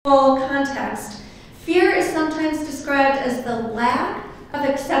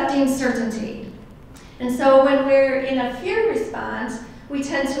accepting certainty. And so when we're in a fear response, we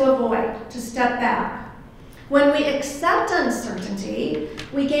tend to avoid, to step back. When we accept uncertainty,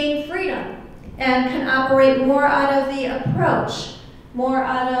 we gain freedom and can operate more out of the approach, more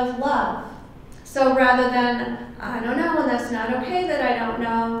out of love. So rather than, I don't know, and that's not okay that I don't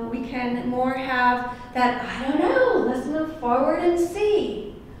know, we can more have that, I don't know, let's move forward and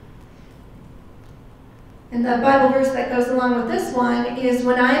see. And the Bible verse that goes along with this one is,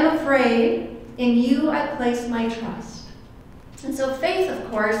 when I am afraid, in you I place my trust. And so faith,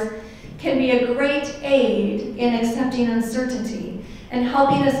 of course, can be a great aid in accepting uncertainty and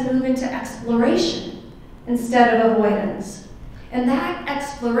helping us move into exploration instead of avoidance. And that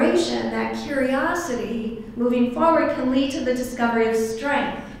exploration, that curiosity, moving forward can lead to the discovery of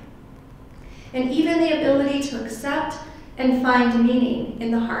strength and even the ability to accept and find meaning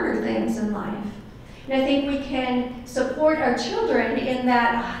in the harder things in life. And I think we can support our children in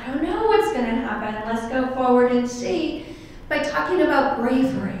that, I don't know what's going to happen, let's go forward and see, by talking about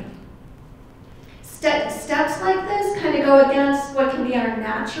bravery. Steps like this kind of go against what can be our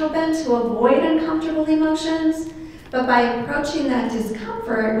natural bent to avoid uncomfortable emotions, but by approaching that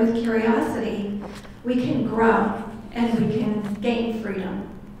discomfort with curiosity, we can grow and we can gain freedom.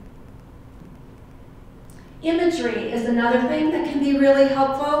 Imagery is another thing that can be really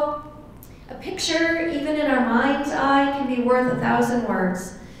helpful. A picture, even in our mind's eye, can be worth 1,000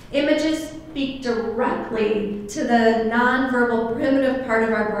 words. Images speak directly to the nonverbal primitive part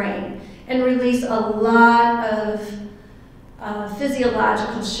of our brain and release a lot of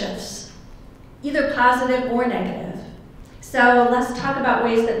physiological shifts, either positive or negative. So let's talk about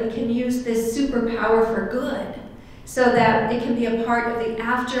ways that we can use this superpower for good so that it can be a part of the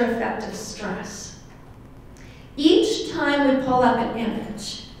after effect of stress. Each time we pull up an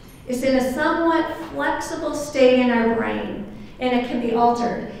image, it's in a somewhat flexible state in our brain, and it can be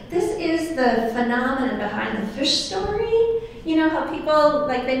altered. This is the phenomenon behind the fish story. You know how people,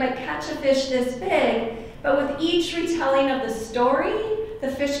 like, they might catch a fish this big, but with each retelling of the story, the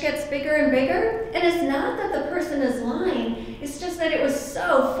fish gets bigger and bigger. And it's not that the person is lying, it's just that it was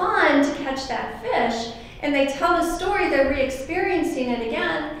so fun to catch that fish. And they tell the story, they're re-experiencing it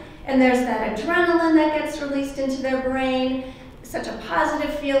again, and there's that adrenaline that gets released into their brain, such a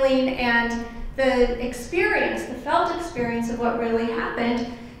positive feeling, and the experience, the felt experience of what really happened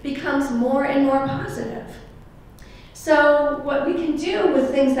becomes more and more positive. So what we can do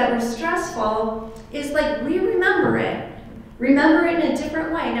with things that were stressful is like remember it in a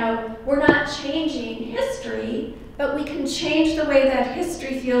different way. Now, we're not changing history, but we can change the way that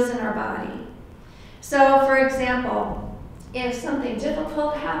history feels in our body. So for example, if something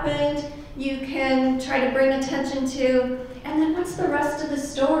difficult happened, you can try to bring attention to, and then what's the rest of the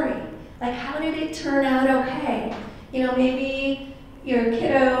story? Like, how did it turn out okay? You know, maybe your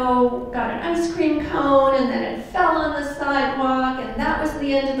kiddo got an ice cream cone and then it fell on the sidewalk and that was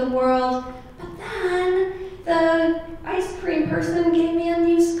the end of the world. But then the ice cream person gave me a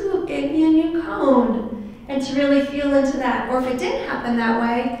new scoop, gave me a new cone. And to really feel into that. Or if it didn't happen that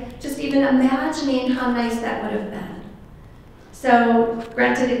way, just even imagining how nice that would have been. So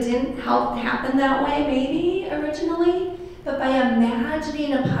granted, it didn't happen that way maybe originally, but by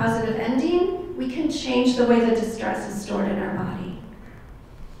imagining a positive ending, we can change the way the distress is stored in our body.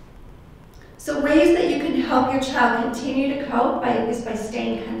 So ways that you can help your child continue to cope is by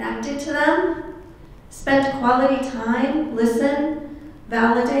staying connected to them, spend quality time, listen,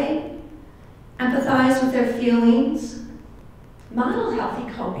 validate, empathize with their feelings, model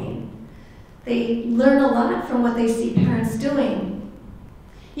healthy coping. They learn a lot from what they see parents doing.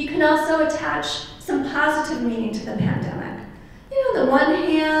 You can also attach some positive meaning to the pandemic. You know, on the one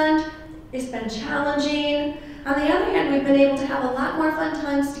hand, it's been challenging. On the other hand, we've been able to have a lot more fun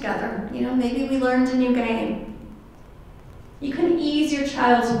times together. You know, maybe we learned a new game. You can ease your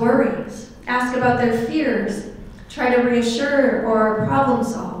child's worries, ask about their fears, try to reassure or problem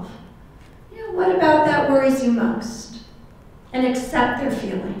solve. You know, what about that worries you most? And accept their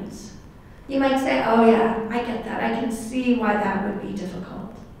feelings. You might say, oh yeah, I get that. I can see why that would be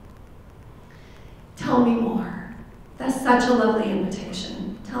difficult. Tell me more. That's such a lovely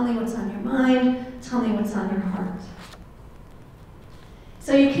invitation. Tell me what's on your mind. Tell me what's on your heart.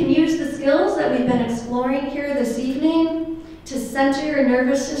 So you can use the skills that we've been exploring here this evening to center your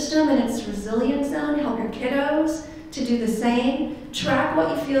nervous system in its resilience zone, help your kiddos to do the same. Track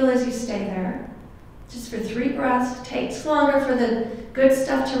what you feel as you stay there. Just for 3 breaths. It takes longer for the good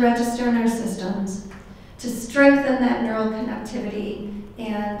stuff to register in our systems, to strengthen that neural connectivity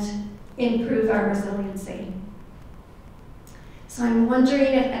and improve our resiliency. So I'm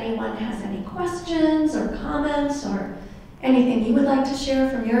wondering if anyone has any questions or comments or Anything you would like to share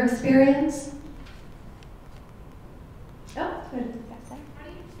from your experience? Oh, good. How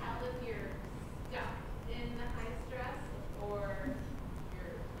do you tell if you're stuck in the high stress or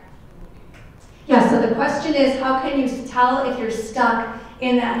you're actually moving? Yeah, so the question is, how can you tell if you're stuck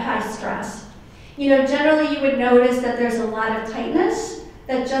in that high stress? You know, generally you would notice that there's a lot of tightness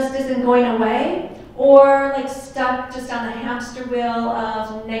that just isn't going away, or like stuck just on the hamster wheel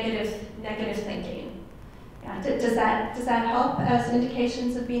of negative thinking. Yeah, does that help as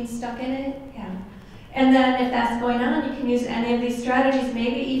indications of being stuck in it? Yeah. And then if that's going on, you can use any of these strategies,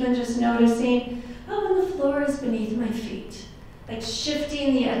 maybe even just noticing, oh, when the floor is beneath my feet. Like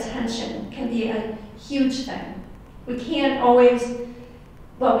shifting the attention can be a huge thing. We can't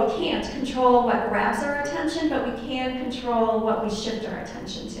control what grabs our attention, but we can control what we shift our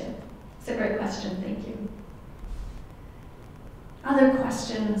attention to. It's a great question, thank you. Other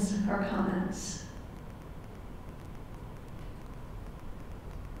questions or comments?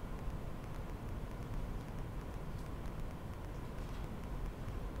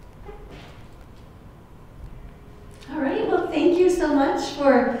 All right, well, thank you so much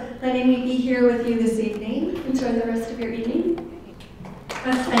for letting me be here with you this evening. Enjoy the rest of your evening.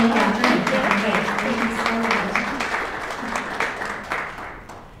 That's fantastic. Thank you so much.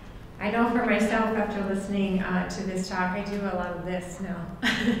 I know for myself, after listening to this talk, I do a lot of this now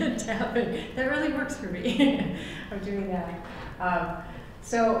to happen. That really works for me. I'm doing that.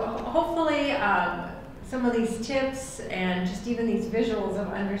 So hopefully some of these tips and just even these visuals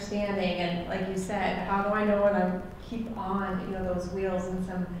of understanding, and like you said, how do I know when I'm keep on, you know, those wheels, and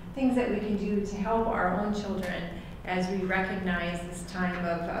some things that we can do to help our own children as we recognize this time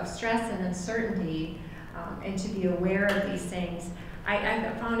of stress and uncertainty, and to be aware of these things. I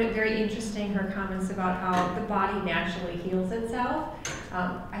found it very interesting, her comments about how the body naturally heals itself.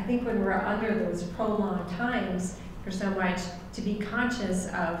 I think when we're under those prolonged times, for so much to be conscious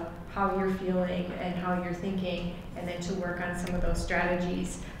of how you're feeling and how you're thinking, and then to work on some of those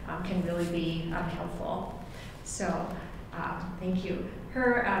strategies can really be helpful. So thank you.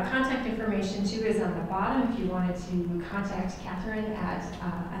 Her contact information too is on the bottom if you wanted to contact Catherine at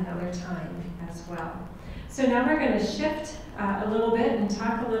another time as well. So now we're going to shift a little bit and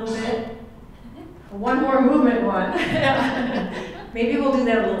talk a little bit, one more movement one. Maybe we'll do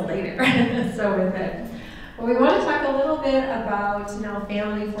that a little later, so with it. But we want to talk a little bit about now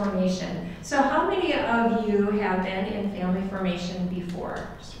family formation. So how many of you have been in family formation before?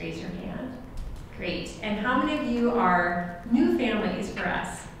 Just raise your hand. Great. And how many of you are new families for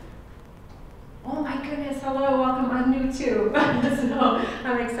us? Oh my goodness, hello, welcome, I'm new too. So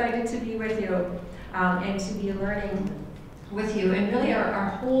I'm excited to be with you and to be learning with you, and really our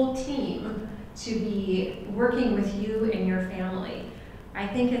whole team to be working with you and your family. I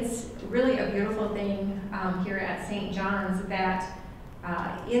think it's really a beautiful thing here at St. John's that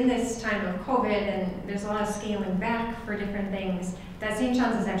in this time of COVID, and there's a lot of scaling back for different things, that St.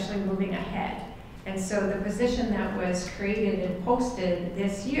 John's is actually moving ahead. And so the position that was created and posted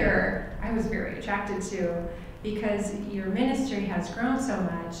this year, I was very attracted to, because your ministry has grown so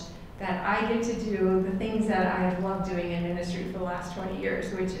much that I get to do the things that I have loved doing in ministry for the last 20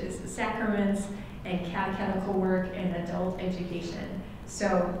 years, which is the sacraments and catechetical work and adult education.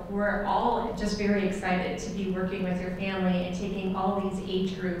 So we're all just very excited to be working with your family and taking all these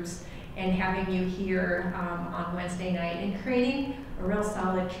age groups and having you here on Wednesday night and creating a real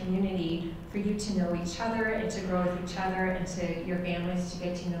solid community for you to know each other and to grow with each other, and to your families to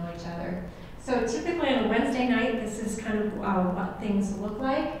get to know each other. So typically on a Wednesday night, this is kind of what things look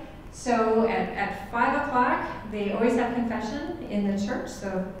like. So at 5 o'clock, they always have confession in the church,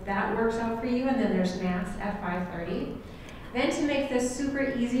 so that works out for you, and then there's Mass at 5:30. Then to make this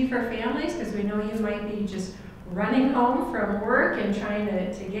super easy for families, because we know you might be just running home from work and trying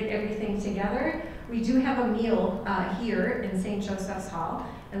to get everything together, we do have a meal here in St. Joseph's Hall,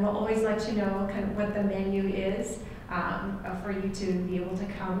 and we'll always let you know kind of what the menu is for you to be able to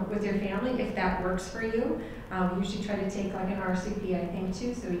come with your family if that works for you. We usually try to take like an RCP, I think,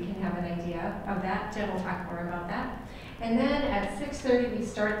 too, so we can have an idea of that. Jen will talk more about that. And then at 6:30, we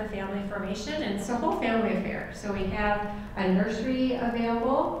start the family formation, and it's a whole family affair. So we have a nursery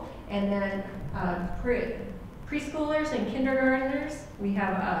available, and then preschoolers and kindergartners, we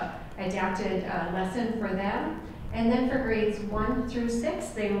have a adapted lesson for them. And then for grades 1 through 6,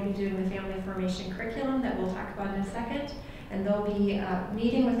 they will be doing the family formation curriculum that we'll talk about in a second. And they'll be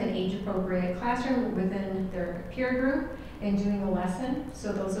meeting with an age-appropriate classroom within their peer group and doing a lesson.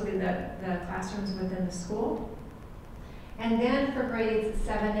 So those will be the classrooms within the school. And then for grades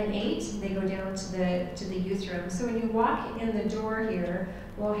 7 and 8, they go down to the youth room. So when you walk in the door here,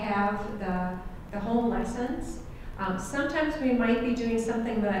 we'll have the home lessons. Sometimes we might be doing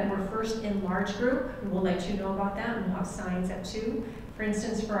something that we're first in large group, and we'll let you know about that, and we'll have signs at 2. For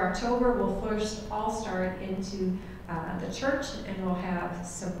instance, for October, we'll first all start into the church, and we'll have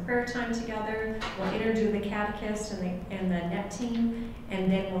some prayer time together. We'll interview the catechist and the net team,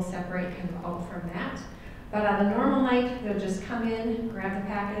 and then we'll separate kind of out from that. But on a normal night, they'll just come in, grab the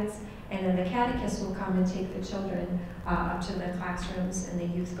packets, and then the catechist will come and take the children up to the classrooms, and the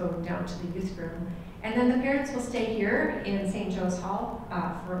youth go down to the youth room. And then the parents will stay here in St. Joe's Hall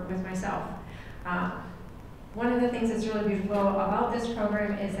with myself. One of the things that's really beautiful about this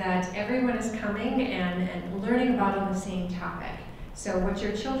program is that everyone is coming and learning about the same topic. So what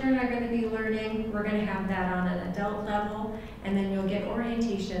your children are going to be learning, we're going to have that on an adult level, and then you'll get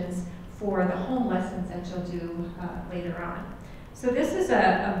orientations for the home lessons that you'll do later on. So this is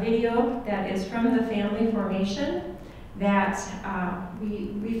a video that is from the Family Formation that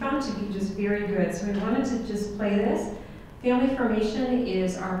we found to be just very good. So we wanted to just play this. Family Formation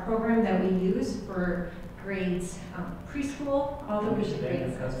is our program that we use for grades preschool all the way to grade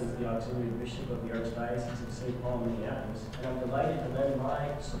 6. Cousins, the Auxiliary Bishop of the Archdiocese of St. Paul, Minneapolis, and I'm delighted to lend my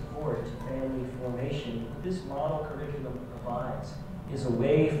support to Family Formation. What this model curriculum provides is a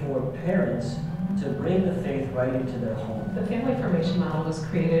way for parents to bring the faith right into their home. The Family Formation model was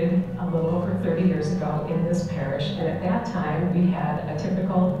created a little over 30 years ago in this parish, and at that time we had a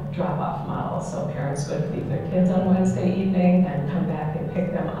typical drop-off model. So parents would leave their kids on Wednesday evening and come back and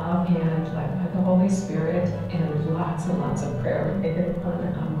pick them up, and led by the Holy Spirit and lots of prayer, make it a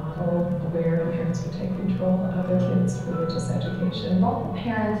model where parents would take control of their kids' religious education. Both the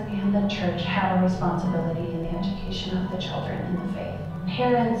parents and the church have a responsibility in the education of the children in the faith.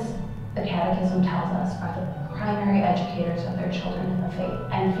 Parents, the Catechism tells us, are the primary educators of their children in the faith,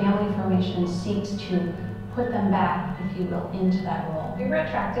 and Family Formation seeks to put them back, if you will, into that role. We were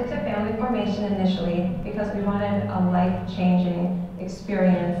attracted to Family Formation initially because we wanted a life-changing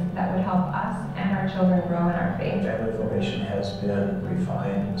experience that would help us and our children grow in our faith. Family Formation has been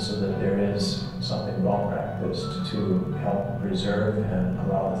refined so that there is something well practiced to help preserve and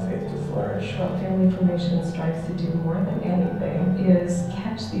allow the faith to flourish. What Family Formation strives to do more than anything is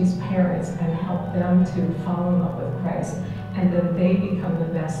catch these parents and help them to fall in love with Christ, and then they become the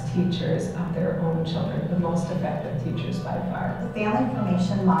best teachers of their own children, the most effective teachers by far. The Family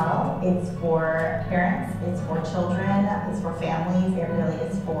Formation model is for parents, it's for children, it's for families, it really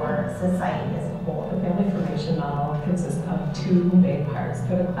is for society as a whole. The Family Formation model consists of 2 main parts.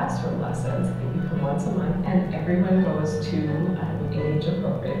 They're the classroom lessons. They come once a month, and everyone goes to an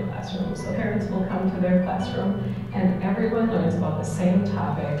age-appropriate classroom. So parents will come to their classroom, and everyone learns about the same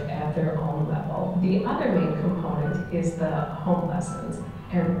topic at their own level. The other main component is the home lessons,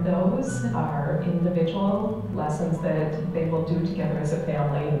 and those are individual lessons that they will do together as a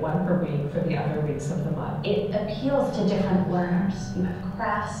family, 1 per week for the other weeks of the month. It appeals to different learners. You have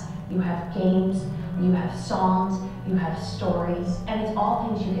crafts, you have games, you have songs, you have stories, and it's all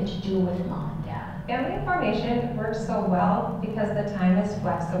things you get to do with mom and dad. Family Formation works so well because the time is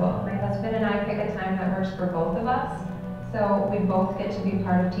flexible. My husband and I pick a time that works for both of us. So we both get to be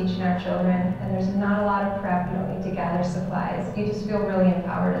part of teaching our children, and there's not a lot of prep. You don't need to gather supplies. You just feel really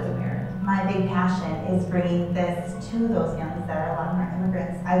empowered as a parent. My big passion is bringing this to those families that are a lot of our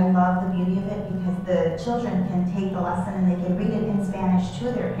immigrants. I love the beauty of it because the children can take the lesson and they can read it in Spanish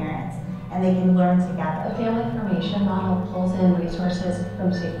to their parents, and they can learn together. The Family Formation model pulls in resources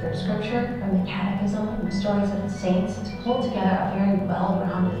from sacred scripture, from the Catechism, from the stories of the saints, to pull together a very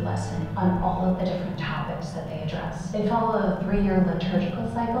well-rounded lesson on all of the different topics that they address. They follow a 3-year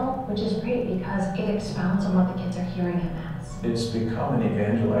liturgical cycle, which is great because it expounds on what the kids are hearing in Mass. It's become an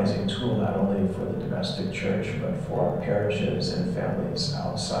evangelizing tool not only for the domestic church, but for our parishes and families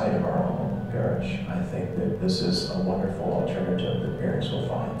outside of our own parish. I think that this is a wonderful alternative that parents will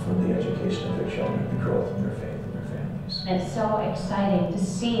find for the education of their children, the growth of their faith and their families. And it's so exciting to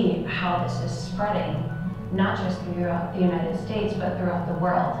see how this is spreading, not just throughout the United States, but throughout the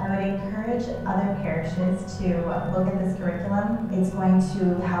world. I would encourage other parishes to look at this curriculum. It's going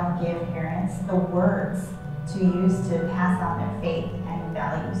to help give parents the words to use to pass on their faith and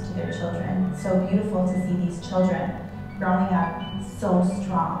values to their children. So beautiful to see these children growing up so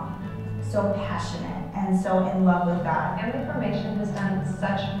strong, so passionate, and so in love with God. Family Formation has done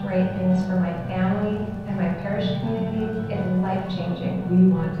such great things for my family and my parish community. It's life-changing.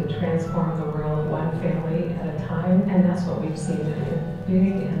 We want to transform the world 1 family at a time, and that's what we've seen in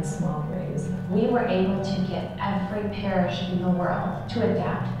big and small ways. We were able to get every parish in the world to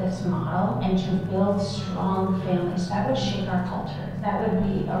adapt this model and to build strong families that would shake our culture. That would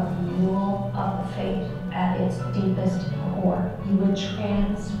be a renewal of the faith at its deepest core. You would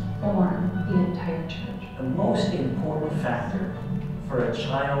transform the entire church. The most important factor for a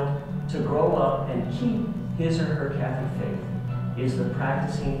child to grow up and keep his or her Catholic faith is the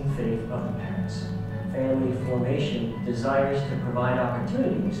practicing faith of the parents. Family formation desires to provide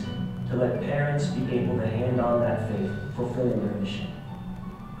opportunities to let parents be able to hand on that faith, fulfilling their mission.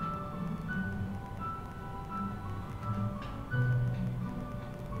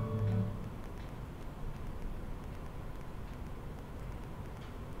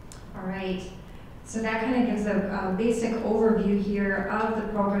 All right, so that kind of gives a basic overview here of the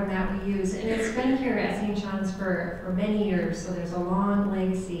program that we use. And it's been here at St. John's for many years, so there's a long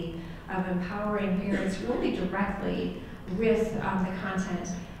legacy of empowering parents really directly with the content.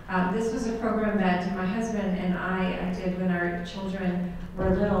 This was a program that my husband and I did when our children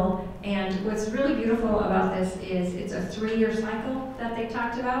were little. And what's really beautiful about this is it's a 3-year cycle that they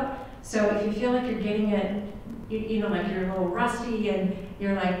talked about. So if you feel like you're getting it, you know, like you're a little rusty and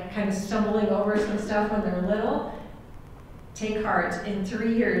you're like kind of stumbling over some stuff when they're little, take heart. In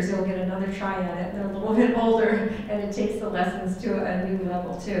 3 years, you'll get another try at it. They're a little bit older, and it takes the lessons to a new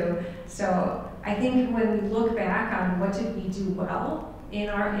level too. So I think when we look back on what did we do well in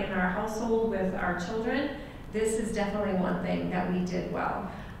our household with our children, this is definitely one thing that we did well.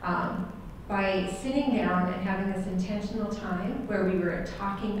 By sitting down and having this intentional time where we were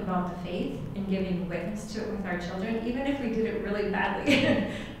talking about the faith and giving witness to it with our children, even if we did it really badly,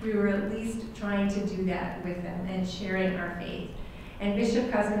 we were at least trying to do that with them and sharing our faith. And Bishop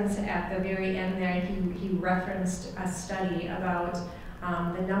Cousins, at the very end there, he referenced a study about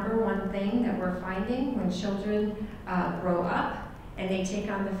the #1 thing that we're finding when children grow up and they take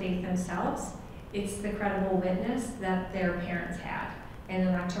on the faith themselves. It's the credible witness that their parents had. And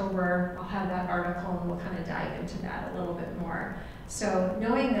in October, I'll have that article and we'll kind of dive into that a little bit more. So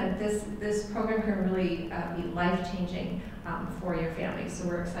knowing that this program can really be life-changing for your family, so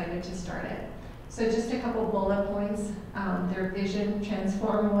we're excited to start it. So just a couple bullet points. Their vision,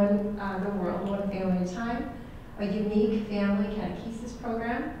 transform the world one family at a time. A unique family catechesis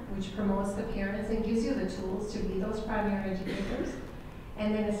program, which promotes the parents and gives you the tools to be those primary educators.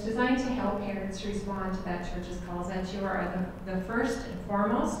 And then it's designed to help parents respond to that church's calls, that you are the first and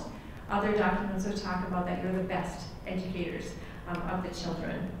foremost. Other documents will talk about that you're the best educators of the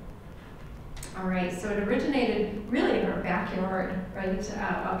children. All right, so it originated really in our backyard, right,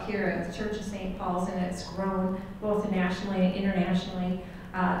 up here at the Church of St. Paul's, and it's grown both nationally and internationally.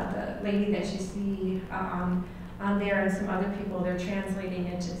 The lady that you see on there and some other people, they're translating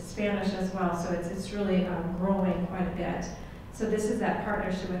into Spanish as well, so it's really growing quite a bit. So this is that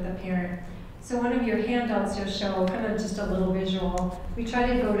partnership with the parent. So one of your handouts will show kind of just a little visual. We try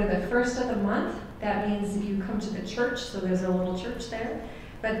to go to the first of the month. That means you come to the church, so there's a little church there.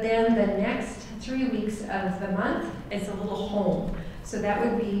 But then the next 3 weeks of the month is a little home. So that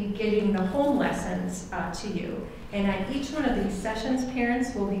would be getting the home lessons to you. And at each one of these sessions,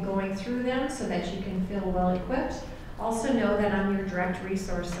 parents will be going through them so that you can feel well equipped. Also know that I'm your direct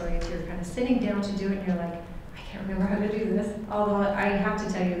resource, so if you're kind of sitting down to do it and you're like, I can't remember how to do this, although I have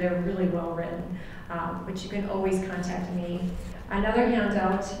to tell you they're really well written, but you can always contact me. Another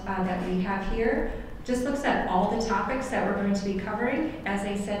handout that we have here just looks at all the topics that we're going to be covering. As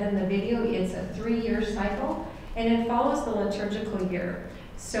I said in the video, it's a 3-year cycle, and it follows the liturgical year.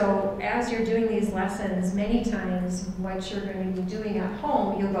 So as you're doing these lessons, many times what you're going to be doing at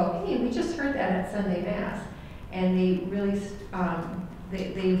home, you'll go, hey, we just heard that at Sunday Mass. And they really,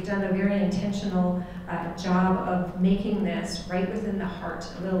 they've done a very intentional job of making this right within the heart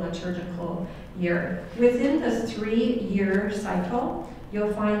of the liturgical year. Within the 3-year cycle,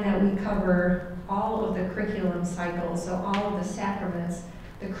 you'll find that we cover all of the curriculum cycles, so all of the sacraments,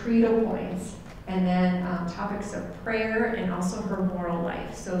 the creedal points, and then topics of prayer and also her moral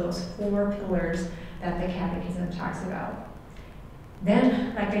life. So those 4 pillars that the Catechism talks about.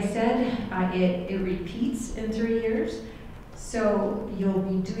 Then, like I said, it repeats in 3 years. So you'll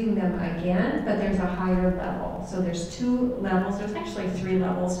be doing them again, but there's a higher level. So there's 2 levels. There's actually 3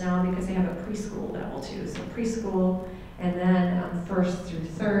 levels now because they have a preschool level too. So preschool, and then 1st through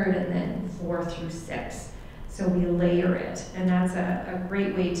 3rd, and then 4th through 6th. So we layer it, and that's a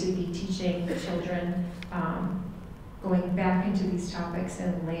great way to be teaching the children, going back into these topics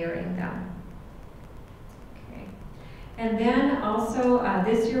and layering them. And then also,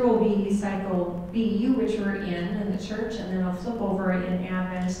 this year will be cycle B, which we're in the church, and then I'll flip over in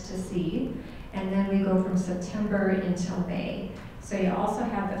Advent to C. And then we go from September until May. So you also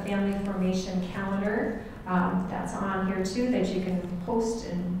have the family formation calendar that's on here too, that you can post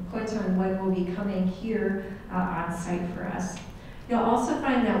and put on when will be coming here on site for us. You'll also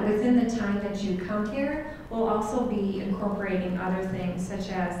find that within the time that you come here, We'll also be incorporating other things such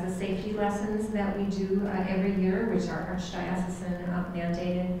as the safety lessons that we do every year, which are archdiocesan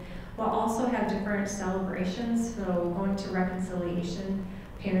mandated. We'll also have different celebrations, so going to reconciliation,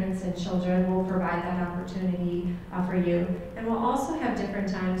 parents and children will provide that opportunity for you. And we'll also have different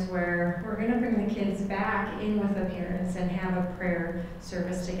times where we're going to bring the kids back in with the parents and have a prayer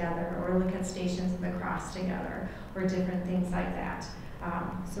service together, or look at Stations of the Cross together, or different things like that.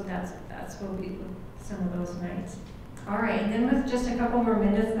 So that's what we some of those nights. All right, and then with just a couple more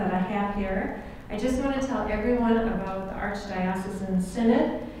minutes that I have here, I just want to tell everyone about the Archdiocesan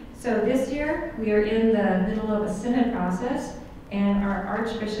Synod. So this year, we are in the middle of a synod process, and our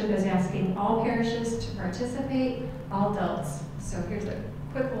Archbishop is asking all parishes to participate, all adults. So here's a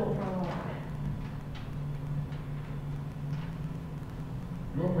quick little promo on it.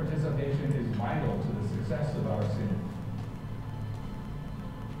 Your participation is vital to the success of our synod.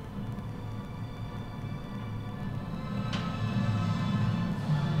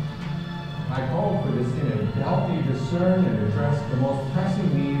 I call for this synod to help you discern and address the most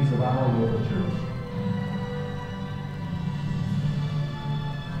pressing needs of our local church.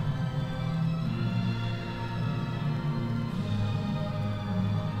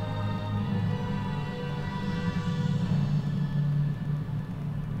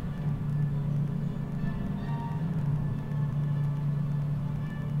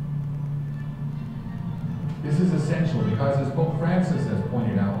 This is essential because, as Pope Francis has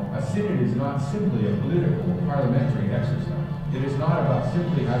pointed out, a synod is not simply a political or parliamentary exercise. It is not about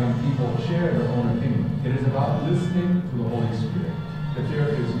simply having people share their own opinion. It is about listening to the Holy Spirit. If there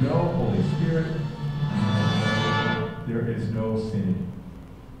is no Holy Spirit, there is no synod.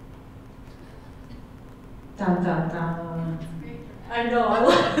 Dun, dun, dun. I know, I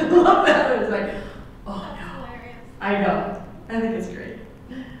love that. It's like, oh no. I know. I think it's great.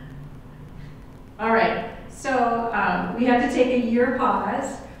 All right. So we have to take a year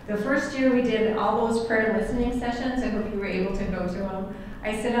pause. The first year we did all those prayer listening sessions. I hope you were able to go to them.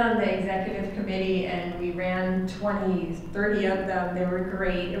 I sit on the executive committee and we ran 20, 30 of them. They were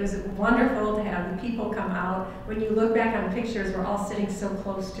great. It was wonderful to have the people come out. When you look back on pictures, we're all sitting so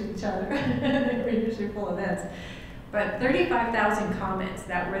close to each other. They were usually full events. But 35,000 comments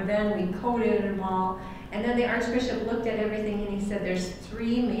that were then, we coded them all. And then the Archbishop looked at everything and he said, there's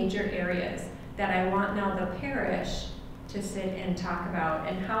 3 major areas that I want now the parish to sit and talk about.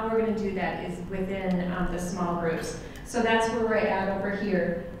 And how we're going to do that is within the small groups. So that's where we're at over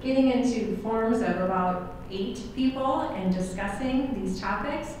here, getting into forums of about 8 people and discussing these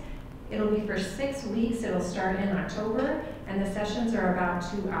topics. It'll be for 6 weeks. It'll start in October, and the sessions are about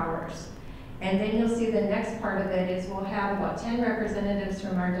 2 hours. And then you'll see the next part of it is we'll have about 10 representatives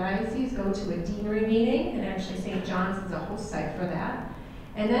from our diocese go to a deanery meeting, and actually St. John's is a host site for that.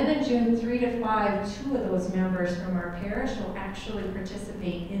 And then in June 3 to 5, 2 of those members from our parish will actually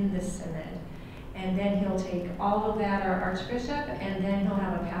participate in the synod. And then he'll take all of that, our Archbishop, and then he'll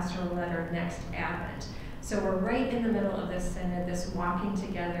have a pastoral letter next Advent. So we're right in the middle of this synod, this walking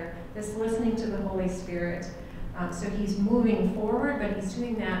together, this listening to the Holy Spirit. So he's moving forward, but he's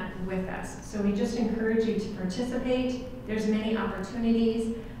doing that with us. So we just encourage you to participate. There's many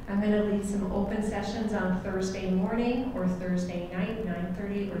opportunities. I'm going to lead some open sessions on Thursday morning or Thursday night,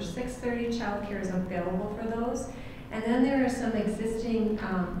 9:30 or 6:30. Childcare is available for those. And then there are some existing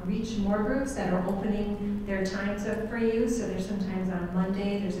Reach More groups that are opening their times up for you. So there's sometimes on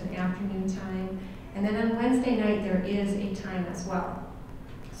Monday, there's an afternoon time. And then on Wednesday night, there is a time as well.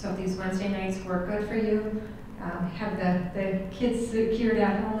 So if these Wednesday nights work good for you, have the kids secured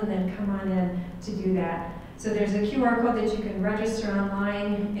at home and then come on in to do that. So there's a QR code that you can register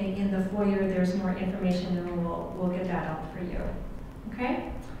online, and in the foyer there's more information, and we'll get that out for you.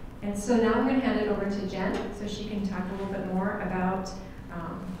 Okay? And so now I'm going to hand it over to Jen so she can talk a little bit more about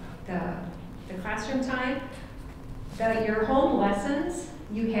the classroom time. Your home lessons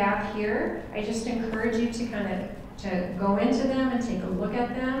you have here, I just encourage you to go into them and take a look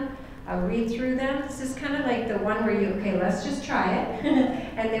at them. Read through them. This is kind of like the one where okay, let's just try it.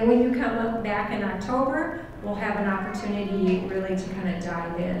 And then when you come up back in October, we'll have an opportunity really to kind of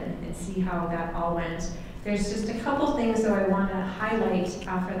dive in and see how that all went. There's just a couple things that I want to highlight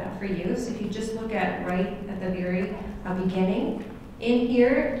for that for you. So if you just look at right at the very beginning, in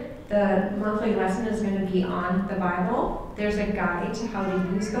here, the monthly lesson is going to be on the Bible. There's a guide to how to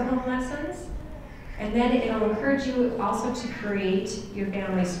use the home lessons. And then it'll encourage you also to create your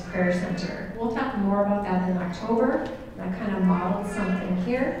family's prayer center. We'll talk more about that in October. I kind of modeled something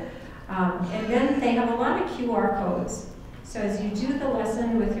here. And then they have a lot of QR codes. So as you do the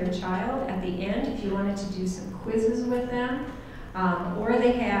lesson with your child, at the end, if you wanted to do some quizzes with them, Or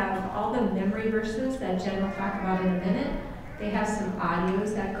they have all the memory verses that Jen will talk about in a minute. They have some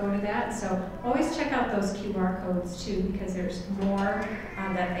audios that go to that. So always check out those QR codes too, because there's more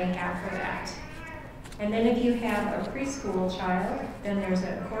that they have for that. And then if you have a preschool child, then there's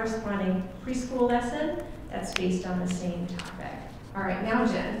a corresponding preschool lesson that's based on the same topic. All right, now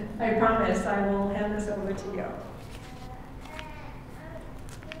Jen, I promise I will hand this over to you.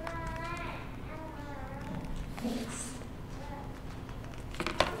 Thanks.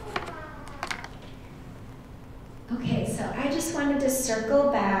 Okay, so I just wanted to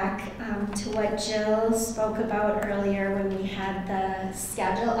circle back to what Jill spoke about earlier when we had the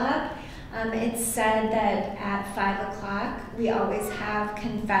schedule up. It said that at 5 o'clock we always have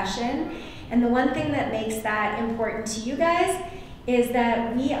confession. And the one thing that makes that important to you guys is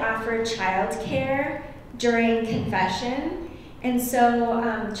that we offer childcare during confession. And so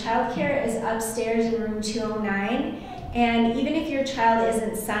childcare is upstairs in room 209. And even if your child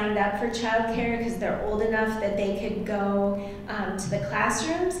isn't signed up for childcare because they're old enough that they could go to the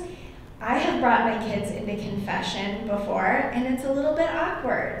classrooms, I have brought my kids into confession before, and it's a little bit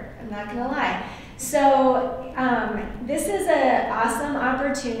awkward, I'm not gonna lie. So this is an awesome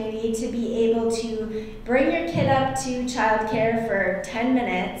opportunity to be able to bring your kid up to childcare for 10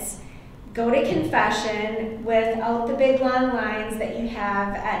 minutes, go to confession without the big long lines that you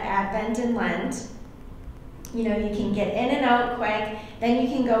have at Advent and Lent. You know, you can get in and out quick, then you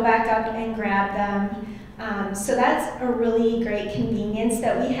can go back up and grab them. So that's a really great convenience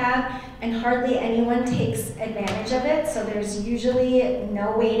that we have, and hardly anyone takes advantage of it. So there's usually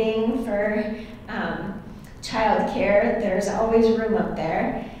no waiting for childcare. There's always room up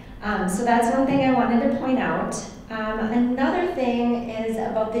there. So that's one thing I wanted to point out. Another thing is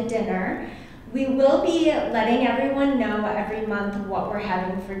about the dinner. We will be letting everyone know every month what we're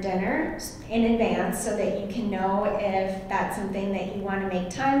having for dinner in advance so that you can know if that's something that you want to make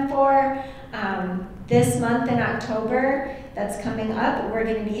time for. This month in October, that's coming up, we're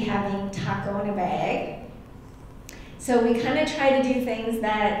going to be having taco in a bag. So we kind of try to do things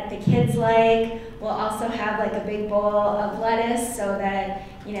that the kids like. We'll also have like a big bowl of lettuce so that,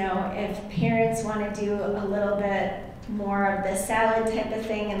 you know, if parents want to do a little bit more of the salad type of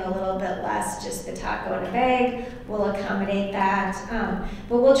thing and a little bit less just the taco in a bag, we'll accommodate that.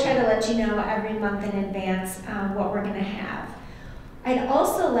 But we'll try to let you know every month in advance what we're going to have. I'd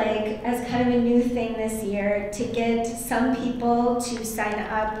also like, as kind of a new thing this year, to get some people to sign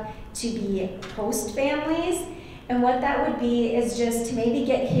up to be host families. And what that would be is just to maybe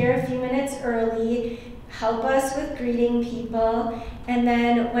get here a few minutes early, help us with greeting people, and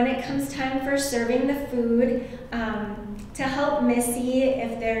then when it comes time for serving the food, to help Missy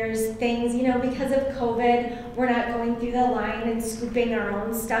if there's things, you know, because of COVID, we're not going through the line and scooping our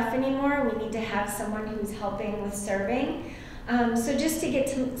own stuff anymore. We need to have someone who's helping with serving. So just to get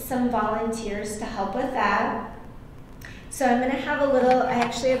some volunteers to help with that. So I'm gonna have a little, I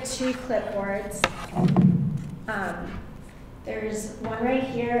actually have 2 clipboards. There's one right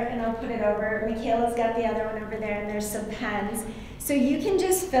here, and I'll put it over. Michaela's got the other one over there, and there's some pens. So you can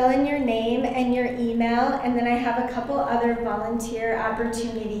just fill in your name and your email, and then I have a couple other volunteer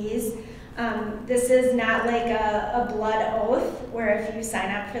opportunities. This is not like a blood oath, where if you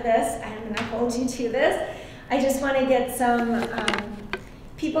sign up for this, I'm gonna hold you to this. I just wanna get some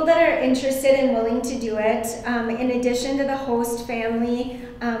people that are interested and willing to do it. In addition to the host family,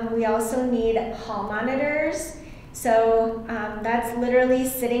 we also need hall monitors. So that's literally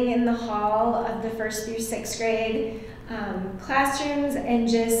sitting in the hall of the 1st through 6th grade classrooms and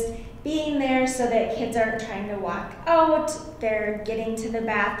just being there so that kids aren't trying to walk out, they're getting to the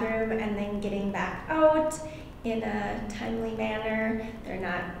bathroom and then getting back out in a timely manner. They're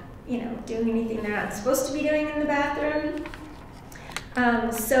not, you know, doing anything they're not supposed to be doing in the bathroom.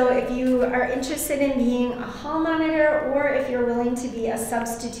 So if you are interested in being a hall monitor or if you're willing to be a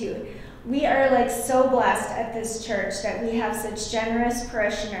substitute, we are like so blessed at this church that we have such generous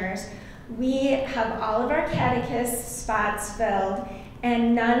parishioners. We have all of our catechist spots filled,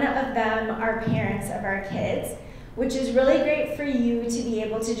 and none of them are parents of our kids, which is really great for you to be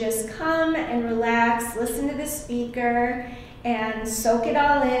able to just come and relax, listen to the speaker, and soak it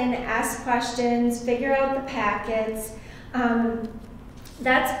all in, ask questions, figure out the packets.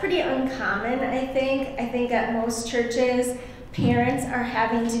 That's pretty uncommon, I think. I think at most churches, parents are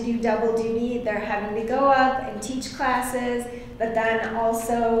having to do double duty. They're having to go up and teach classes, but then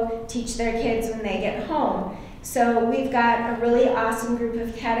also teach their kids when they get home. So we've got a really awesome group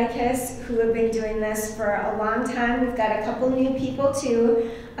of catechists who have been doing this for a long time. We've got a couple new people too.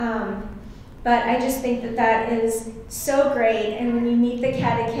 But I just think that that is so great. And when you meet the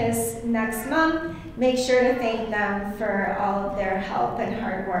catechists next month, make sure to thank them for all of their help and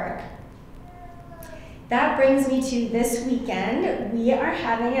hard work. That brings me to this weekend. We are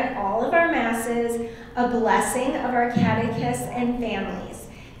having at all of our masses a blessing of our catechists and families.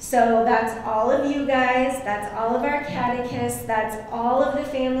 So that's all of you guys, that's all of our catechists, that's all of the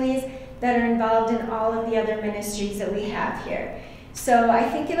families that are involved in all of the other ministries that we have here. So I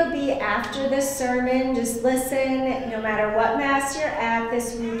think it'll be after this sermon. Just listen, no matter what mass you're at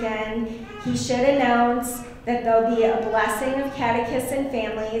this weekend, he should announce that there'll be a blessing of catechists and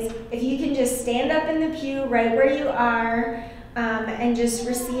families. If you can just stand up in the pew right where you are and just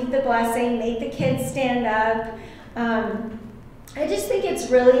receive the blessing, make the kids stand up. I just think it's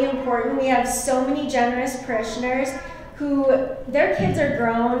really important. We have so many generous parishioners who, their kids are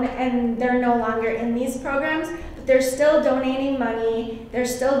grown and they're no longer in these programs, but they're still donating money, they're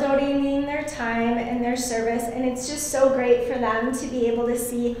still donating their time and their service, and it's just so great for them to be able to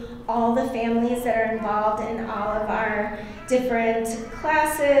see all the families that are involved in all of our different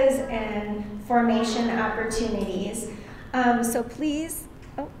classes and formation opportunities. So please,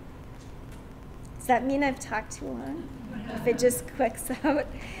 oh, does that mean I've talked too long? If it just clicks out.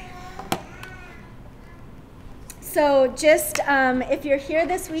 So just, if you're here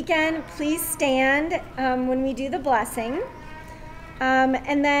this weekend, please stand when we do the blessing.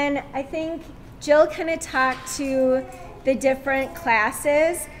 And then I think Jill kind of talked to the different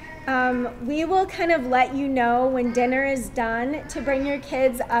classes. We will kind of let you know when dinner is done to bring your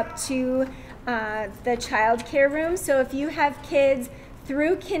kids up to the child care room. So if you have kids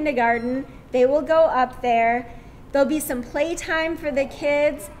through kindergarten, they will go up there. There'll be some playtime for the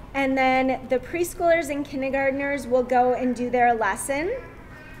kids, and then the preschoolers and kindergartners will go and do their lesson.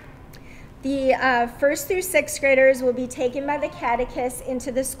 The 1st through 6th graders will be taken by the catechists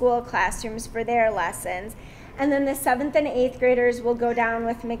into the school classrooms for their lessons. And then the 7th and 8th graders will go down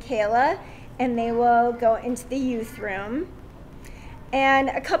with Michaela, and they will go into the youth room. And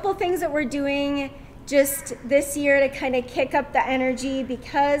a couple things that we're doing just this year to kind of kick up the energy,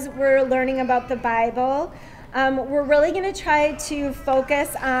 because we're learning about the Bible. We're really going to try to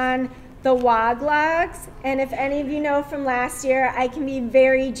focus on the WOGLOGs, and if any of you know from last year, I can be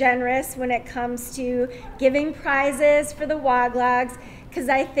very generous when it comes to giving prizes for the WOGLOGs, because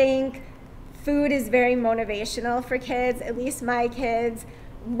I think food is very motivational for kids. At least my kids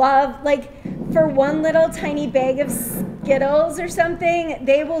love, like, for one little tiny bag of Skittles or something,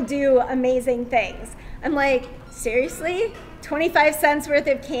 they will do amazing things. I'm like, seriously? 25 cents worth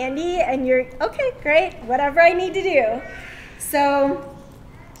of candy, and you're, okay, great, whatever I need to do. So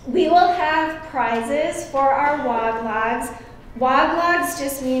we will have prizes for our WOGLOGs. WOGLOGs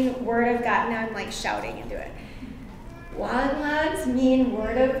just mean Word of God. Now I'm like shouting into it. WOGLOGs mean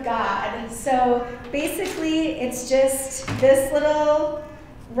Word of God. So basically it's just this little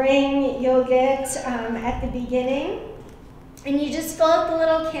ring you'll get at the beginning, and you just fill out the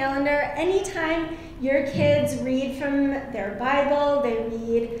little calendar. Anytime your kids read from their Bible, they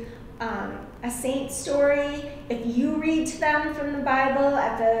read a saint story. If you read to them from the Bible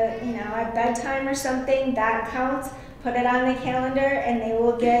at at bedtime or something, that counts. Put it on the calendar, and they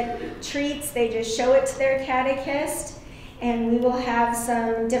will get treats. They just show it to their catechist, and we will have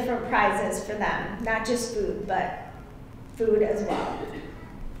some different prizes for them. Not just food, but food as well.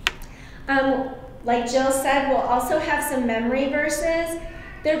 Like Jill said, we'll also have some memory verses.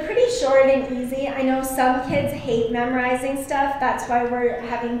 They're pretty short and easy. I know some kids hate memorizing stuff. That's why we're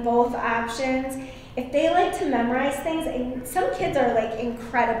having both options. If they like to memorize things, and some kids are like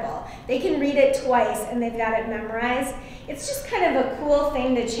incredible. They can read it twice and they've got it memorized. It's just kind of a cool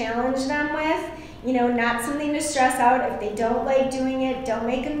thing to challenge them with. You know, not something to stress out. If they don't like doing it, don't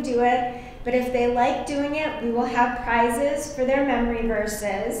make them do it. But if they like doing it, we will have prizes for their memory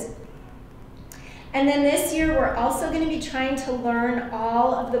verses. And then this year, we're also going to be trying to learn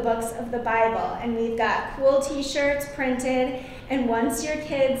all of the books of the Bible. And we've got cool t-shirts printed. And once your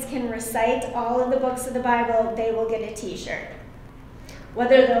kids can recite all of the books of the Bible, they will get a t-shirt.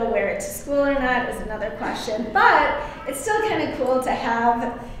 Whether they'll wear it to school or not is another question. But it's still kind of cool to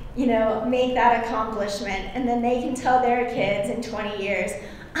have, you know, make that accomplishment. And then they can tell their kids in 20 years,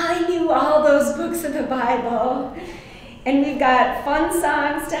 I knew all those books of the Bible. And we've got fun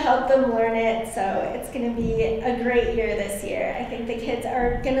songs to help them learn it, so it's going to be a great year this year. I think the kids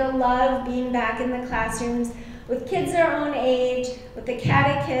are going to love being back in the classrooms with kids their own age, with the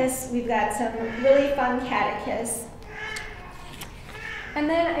catechists. We've got some really fun catechists. And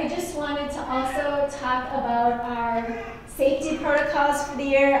then I just wanted to also talk about our Safety protocols for the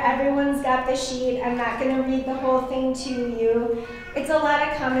year, everyone's got the sheet. I'm not going to read the whole thing to you. It's a lot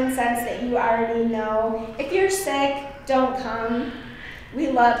of common sense that you already know. If you're sick, don't come. We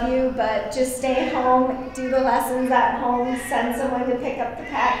love you, but just stay home, do the lessons at home, send someone to pick up the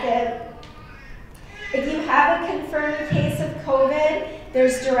packet. If you have a confirmed case of COVID,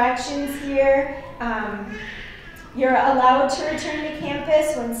 there's directions here. You're allowed to return to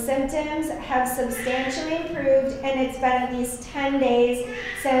campus when symptoms have substantially improved and it's been at least 10 days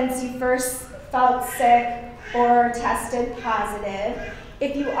since you first felt sick or tested positive.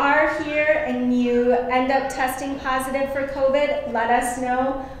 If you are here and you end up testing positive for COVID, let us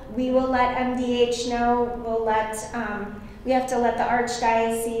know. We will let MDH know. We have to let the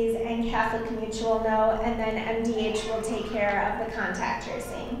Archdiocese and Catholic Mutual know, and then MDH will take care of the contact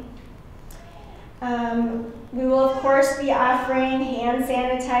tracing. We will, of course, be offering hand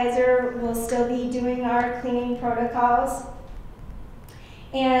sanitizer. We'll still be doing our cleaning protocols.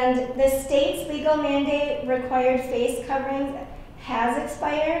 And the state's legal mandate required face coverings has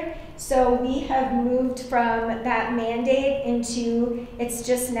expired, so we have moved from that mandate into it's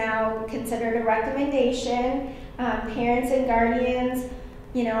just now considered a recommendation. Parents and guardians,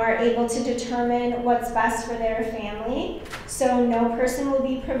 are able to determine what's best for their family. So no person will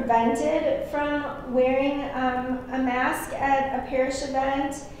be prevented from wearing a mask at a parish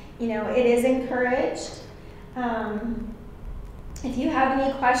event. It is encouraged. If you have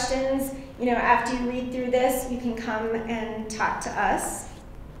any questions, after you read through this, you can come and talk to us.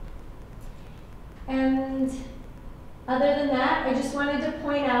 And other than that, I just wanted to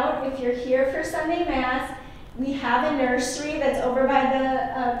point out, if you're here for Sunday Mass, we have a nursery that's over by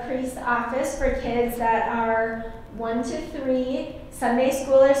the priest's office for kids that are 1 to 3, Sunday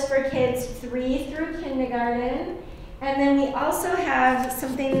schoolers for kids 3 through kindergarten. And then we also have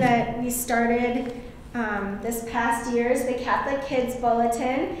something that we started this past year is the Catholic Kids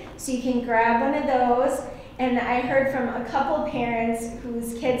Bulletin. So you can grab one of those. And I heard from a couple parents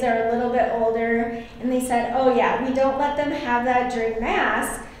whose kids are a little bit older, and they said, oh yeah, we don't let them have that during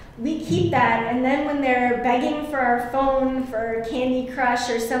Mass. We keep that, and then when they're begging for our phone for Candy Crush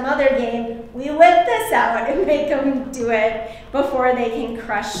or some other game, we whip this out and make them do it before they can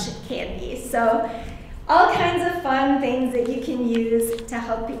crush candy. So all kinds of fun things that you can use to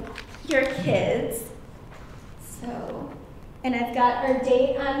help your kids. So, and I've got our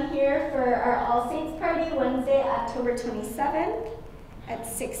date on here for our All Saints party, Wednesday, October 27th at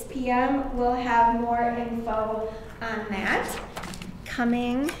 6 p.m. We'll have more info on that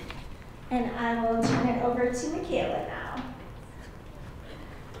coming, and I will turn it over to Michaela now.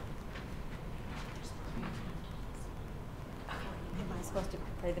 Am I supposed to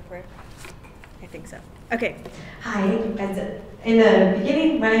pray the prayer? I think so. Okay. Hi. In the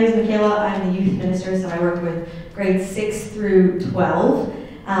beginning, my name is Michaela. I'm the youth minister, so I work with grades 6 through 12.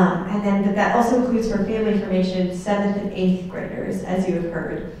 And then that also includes for family formation, 7th and 8th graders, as you have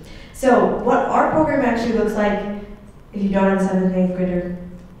heard. So what our program actually looks like, if you don't have a 7th and 8th grader,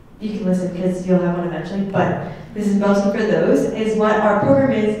 you can listen because you'll have one eventually, but this is mostly for those, is what our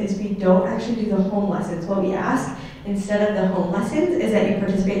program is we don't actually do the home lessons. What we ask instead of the home lessons is that you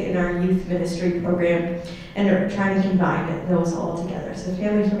participate in our youth ministry program, and we're trying to combine those all together. So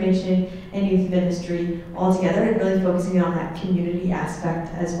family formation and youth ministry all together, and really focusing on that community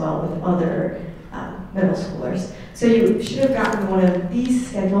aspect as well with other middle schoolers. So you should have gotten one of these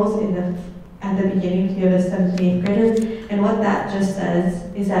schedules at the beginning if you have a 7th and 8th grader, and what that just says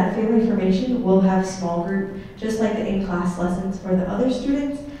is that family formation will have small group, just like the in-class lessons for the other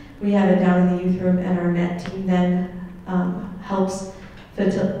students. We have it down in the youth room, and our net team then helps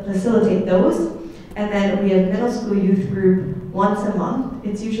facilitate those. And then we have middle school youth group once a month.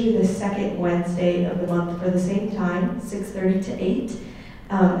 It's usually the second Wednesday of the month for the same time, 6:30 to 8.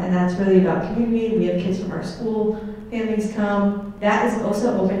 And that's really about community. We have kids from our school, families come. That is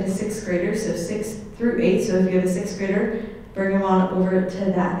also open to 6th graders, so 6 through 8. So if you have a 6th grader, bring them on over to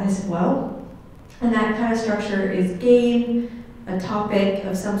that as well. And that kind of structure is game, a topic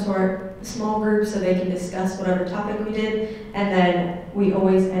of some sort, small group so they can discuss whatever topic we did, and then we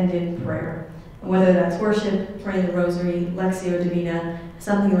always end in prayer. Whether that's worship, praying the rosary, Lectio Divina,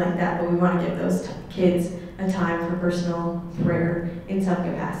 something like that, but we want to give those kids a time for personal prayer in some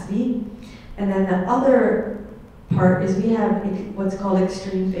capacity. And then the other part is we have what's called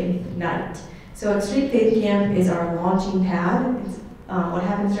Extreme Faith Night. So Extreme Faith Camp is our launching pad. It's what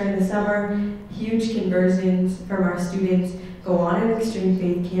happens during the summer. Huge conversions from our students go on an Extreme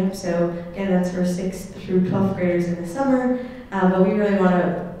Faith Camp. So again, that's for 6th through 12th graders in the summer. But we really want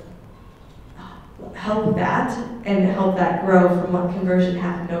to help that and help that grow from what conversion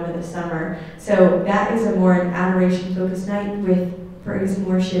happened over the summer. So that is a more an adoration-focused night with praise and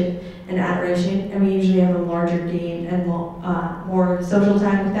worship and adoration, and we usually have a larger game and more social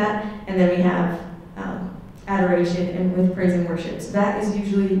time with that, and then we have adoration and with praise and worship. So that is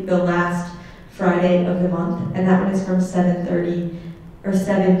usually the last Friday of the month, and that one is from 7:30 or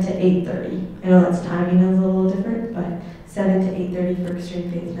 7 to 8:30. I know that's timing is a little different, but 7 to 8:30 for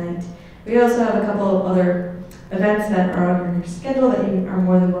Extreme Faith Night. We also have a couple of other events that are on our schedule that you are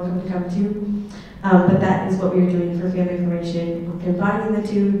more than welcome to come to. But that is what we are doing for family formation. We're combining the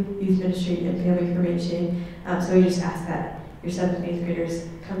two, youth ministry and family formation. So we just ask that your 7th and 8th graders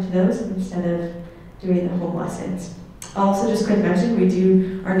come to those instead of doing the home lessons. Also, just quick mention, we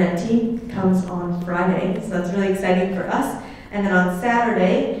do, our net team comes on Friday, so that's really exciting for us. And then on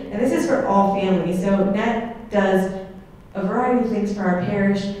Saturday, and this is for all families, so net does a variety of things for our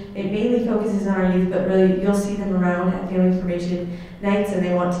parish. It mainly focuses on our youth, but really you'll see them around at family formation nights, and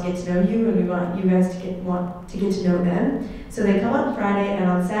they want to get to know you, and we want you guys to want to get to know them. So they come on Friday, and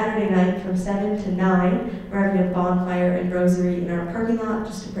on Saturday night from 7 to 9, we're having a bonfire and rosary in our parking lot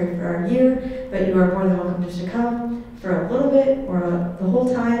just to pray for our year. But you are more than welcome just to come for a little bit or the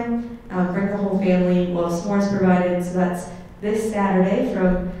whole time. Bring the whole family. We'll have s'mores provided, so that's this Saturday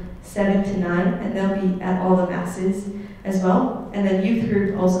from 7 to 9, and they'll be at all the masses as well. And then youth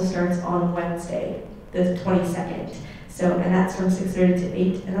group also starts on Wednesday, the 22nd. So, and that's from 6:30 to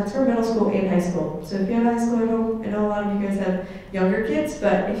 8, and that's for middle school and high school. So if you have a high schooler at home, I know a lot of you guys have younger kids,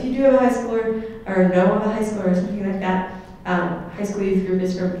 but if you do have a high schooler or know of a high schooler or something like that, high school youth group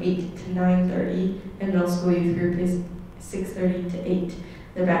is from 8 to 9:30, and middle school youth group is 6:30 to 8.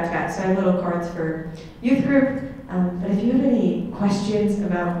 They're back to back. So I have little cards for youth group. But if you have any questions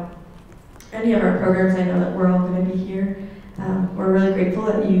about any of our programs, I know that we're all going to be here. We're really grateful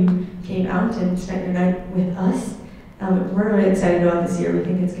that you came out and spent your night with us. We're really excited about this year. We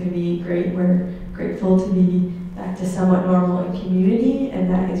think it's going to be great. We're grateful to be back to somewhat normal in community, and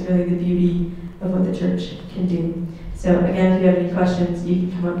that is really the beauty of what the church can do. So again, if you have any questions, you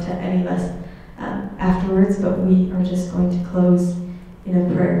can come up to any of us afterwards, but we are just going to close in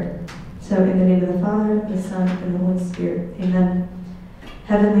a prayer. So in the name of the Father, the Son, and the Holy Spirit, amen.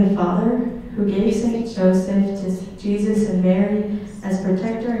 Heavenly Father, who gave St. Joseph to Jesus and Mary as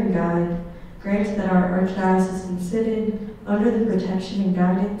protector and guide, grant that our Archdiocesan Synod, under the protection and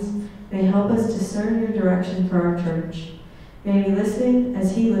guidance, may help us discern your direction for our church. May we listen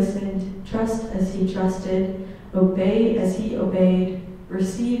as he listened, trust as he trusted, obey as he obeyed,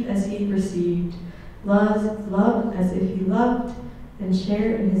 receive as he received, love as if he loved, and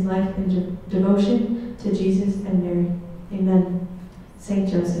share in his life and devotion to Jesus and Mary. Amen. Saint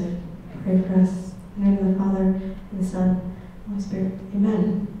Joseph, pray for us. In the name of the Father, and the Son, and the Holy Spirit.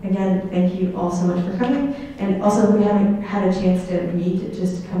 Amen. Again, thank you all so much for coming. And also, if we haven't had a chance to meet,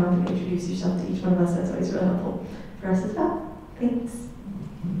 just come up and introduce yourself to each one of us. That's always really helpful for us as well. Thanks.